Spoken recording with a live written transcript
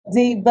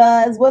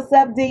D-Buzz, what's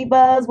up,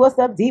 D-Buzz? What's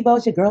up, Devo?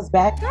 It's your girl's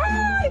back.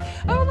 Hi!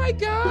 Oh my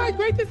God,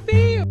 great to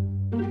see you.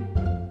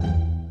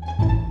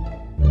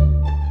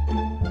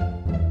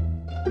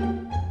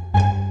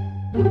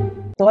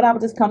 Thought I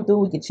would just come through.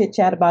 We could chit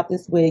chat about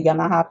this wig. Y'all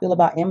know how I feel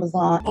about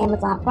Amazon.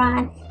 Amazon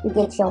Prime, you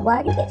get your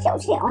what? You get your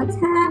shit on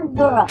time,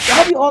 girl. I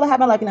hope you all are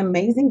having like an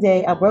amazing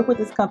day. I work with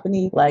this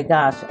company, like,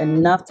 gosh,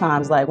 enough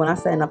times. Like, when I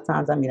say enough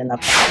times, I mean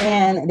enough times.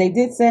 And they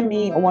did send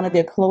me one of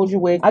their closure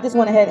wigs. I just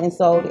went ahead and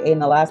sewed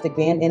an elastic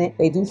band in it.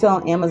 They do sell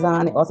on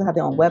Amazon. They also have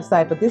their own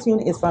website, but this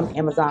unit is from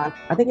Amazon.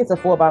 I think it's a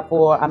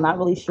 4x4. I'm not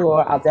really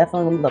sure. I'll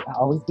definitely look. I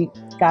always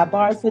got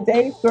bars for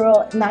days,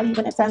 girl. Not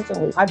even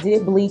intentionally. I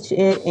did bleach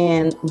it,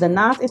 and the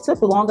knots, it took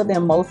longer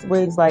than most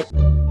wigs. Like,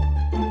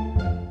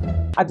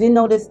 I did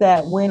notice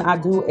that when I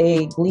do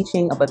a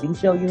bleaching of a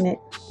Vshow unit,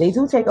 they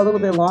do take a little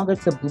bit longer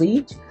to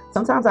bleach.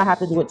 Sometimes I have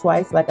to do it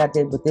twice, like I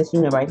did with this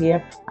unit right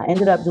here. I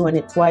ended up doing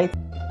it twice.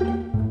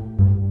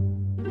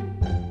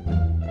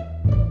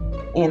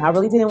 And I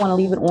really didn't want to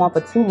leave it on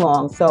for too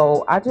long,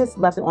 so I just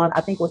left it on.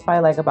 I think it was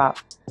probably like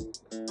about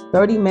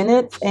 30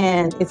 minutes,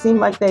 and it seemed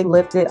like they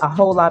lifted a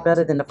whole lot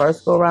better than the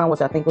first go around, which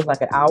I think was like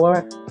an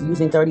hour,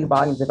 using 30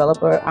 volume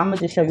developer. I'm gonna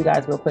just show you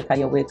guys real quick how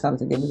your wig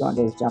comes, and then we're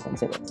gonna just jump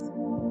into this.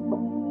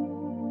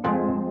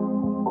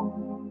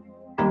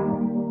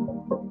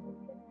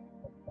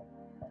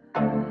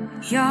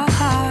 Your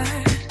heart,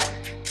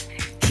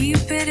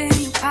 keep it in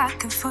your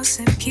pocket for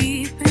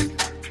safekeeping.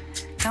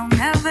 Don't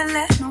ever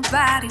let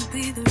nobody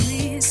be the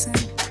reason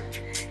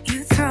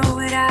you throw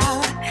it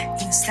out,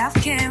 you stop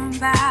caring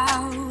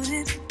about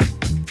it.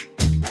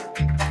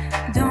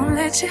 Don't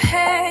let your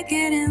hair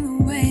get in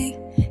the way,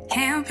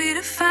 can't be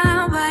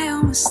defined by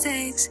your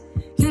mistakes.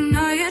 You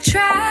know you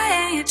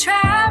try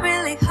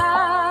really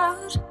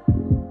hard,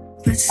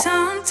 but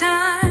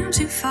sometimes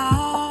you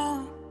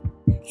fall.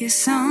 Yeah,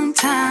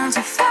 sometimes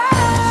you fall.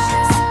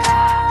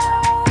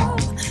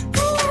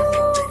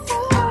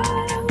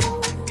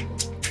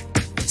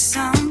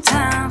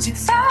 Sometimes you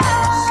fall.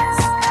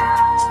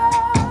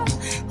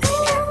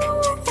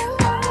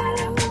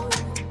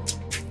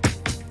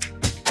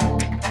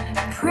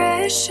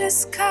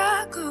 Precious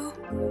cargo,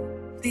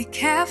 be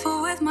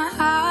careful with my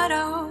heart,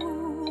 oh.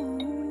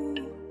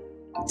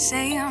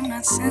 Say I'm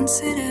not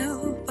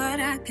sensitive, but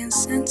I can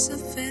sense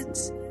if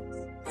it's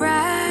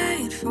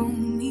right for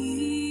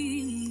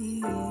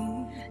me.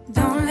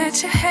 Don't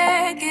let your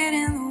hair get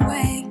in the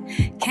way,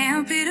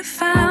 can't be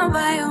defined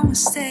by your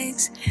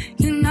mistakes.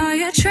 You know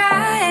you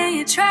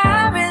try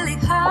really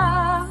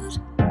hard,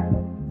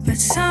 but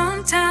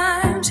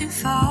sometimes you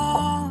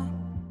fall.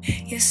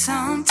 Yeah,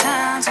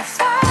 sometimes you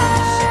fall.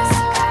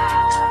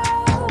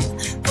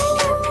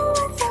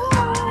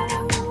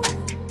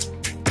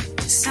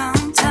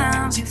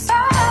 Sometimes you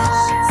fall.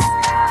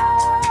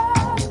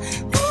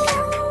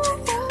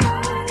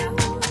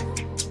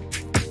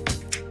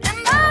 And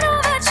I know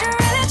that you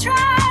really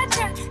tried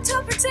to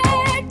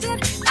protect it.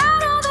 I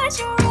know that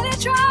you really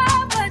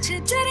tried, but you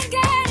didn't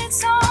get it.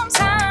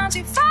 Sometimes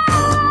you fall.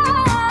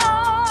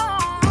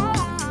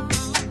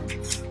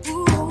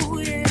 Ooh,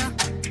 yeah.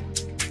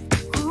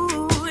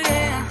 Ooh,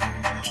 yeah.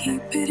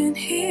 Keep it in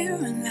here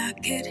and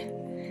lock it.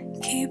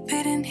 Keep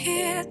it in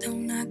here,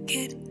 don't knock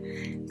it.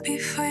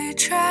 Before you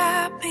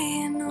try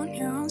being on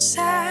your own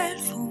side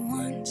for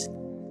once,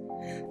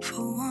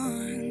 for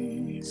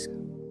once.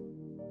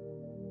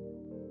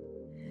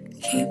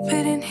 Keep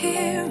it in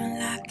here and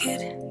lock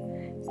it.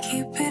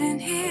 Keep it in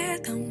here,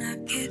 don't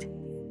knock it.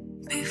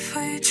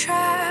 Before you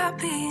try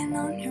being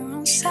on your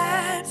own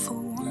side for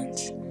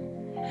once,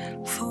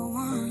 for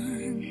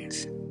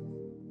once.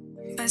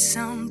 But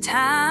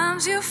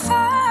sometimes you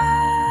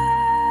fall.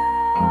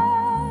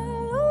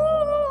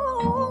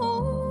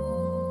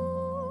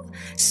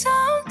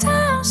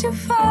 Sometimes you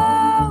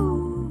fall.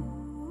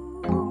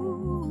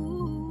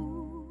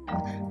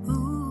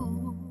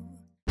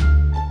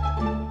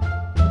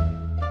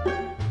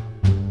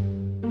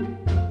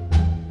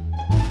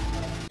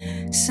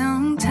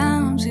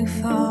 Sometimes you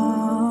fall.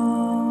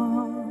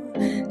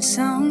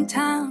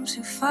 Sometimes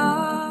you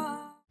fall.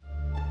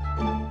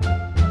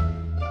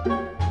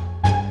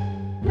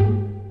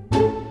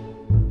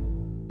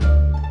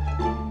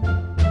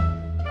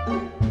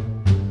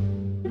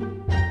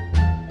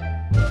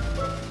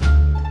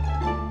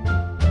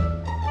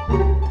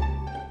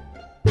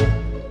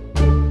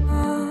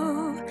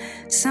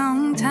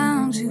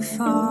 Sometimes you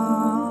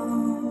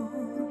fall.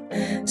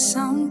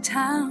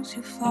 Sometimes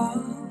you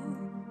fall.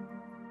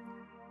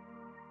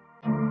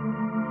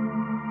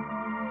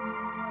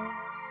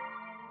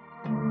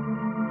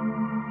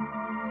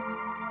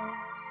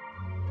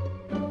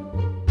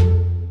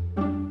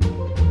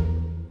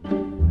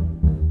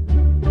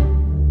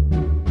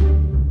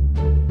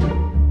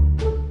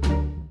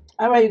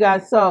 All right, you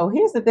guys, so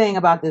here's the thing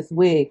about this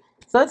wig.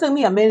 So it took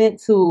me a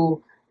minute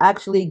to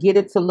actually get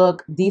it to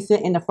look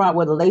decent in the front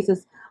with the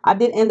laces. I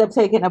did end up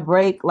taking a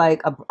break,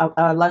 like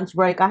a lunch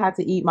break. I had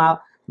to eat my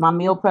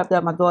meal prep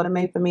that my daughter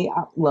made for me.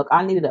 Look,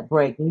 I needed a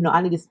break. You know,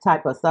 I needed some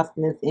type of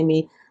sustenance in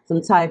me,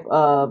 some type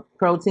of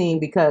protein,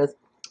 because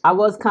I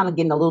was kind of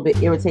getting a little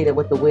bit irritated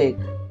with the wig.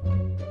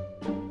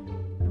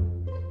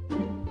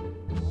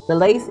 The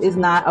lace is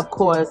not, of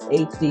course,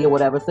 HD or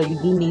whatever, so you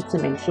do need to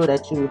make sure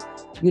that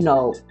you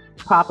know,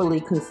 properly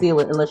conceal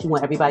it unless you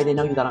want everybody to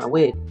know you got on a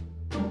wig.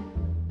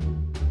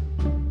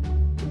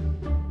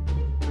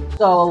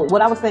 So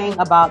what I was saying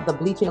about the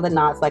bleaching of the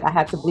knots, like I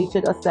had to bleach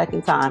it a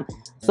second time.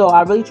 So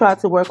I really tried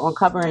to work on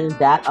covering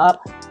that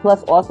up.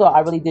 Plus also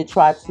I really did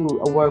try to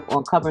work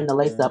on covering the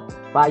lace up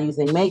by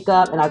using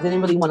makeup. And I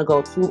didn't really want to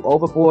go too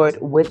overboard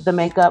with the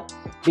makeup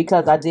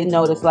because I did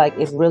notice like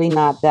it's really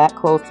not that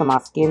close to my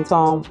skin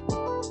tone.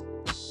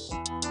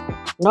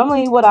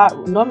 Normally what I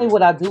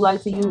do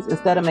like to use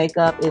instead of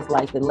makeup is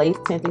like the lace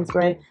tinting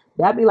spray.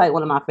 That'd be like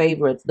one of my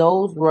favorites.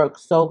 Those work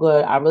so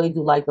good. I really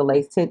do like the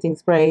lace tinting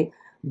spray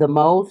the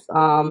most.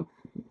 Only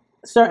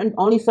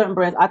certain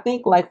brands. I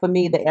think like for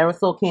me the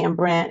aerosol can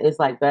brand is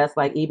like best.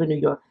 Like even New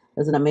York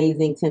is an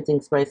amazing tinting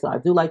spray, so I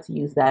do like to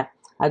use that.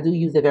 I do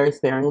use it very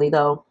sparingly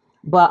though.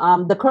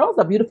 But the curls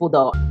are beautiful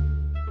though.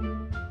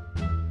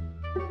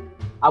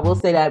 I will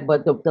say that,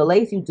 but the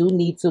lace you do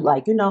need to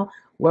like, you know,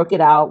 work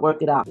it out.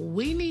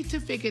 We need to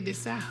figure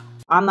this out.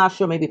 I'm not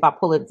sure, maybe if I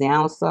pull it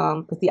down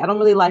some, because see, I don't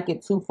really like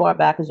it too far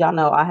back, because y'all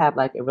know I have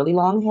like a really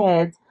long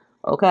head,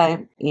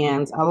 okay,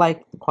 and I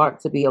like the part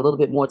to be a little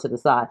bit more to the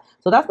side.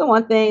 So that's the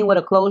one thing with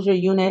a closure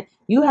unit,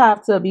 you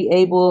have to be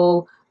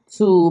able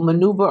to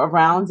maneuver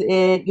around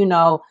it, you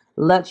know,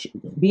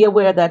 be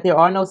aware that there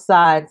are no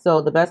sides.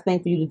 So the best thing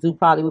for you to do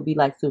probably would be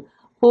like to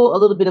pull a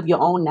little bit of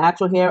your own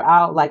natural hair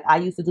out like I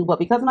used to do, but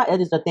because my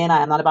edges are thin,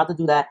 I am not about to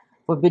do that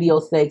for video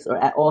sakes, or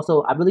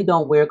also I really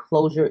don't wear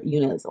closure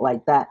units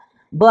like that.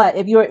 But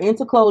if you're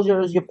into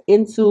closures, you're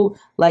into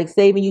like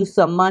saving you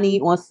some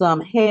money on some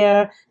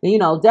hair, then, you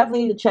know,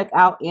 definitely need to check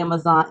out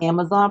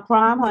Amazon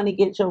Prime, honey.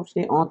 Get your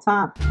shit on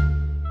time.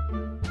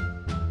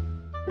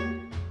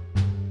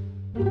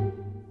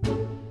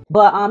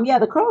 But yeah,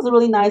 the curls are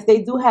really nice.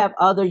 They do have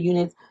other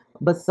units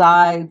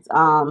besides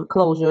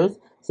closures,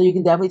 so you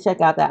can definitely check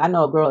out that. I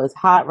know a girl is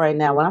hot right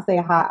now. When I say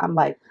hot, I'm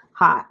like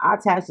hot. I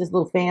attached this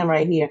little fan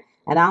right here,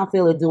 and I don't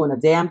feel it doing a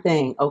damn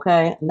thing,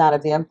 okay? Not a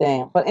damn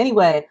thing. But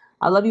anyway,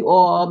 I love you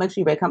all. Make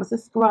sure you rate, comment,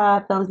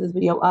 subscribe, thumbs this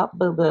video up,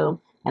 boom, boom.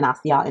 And I'll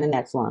see y'all in the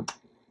next one.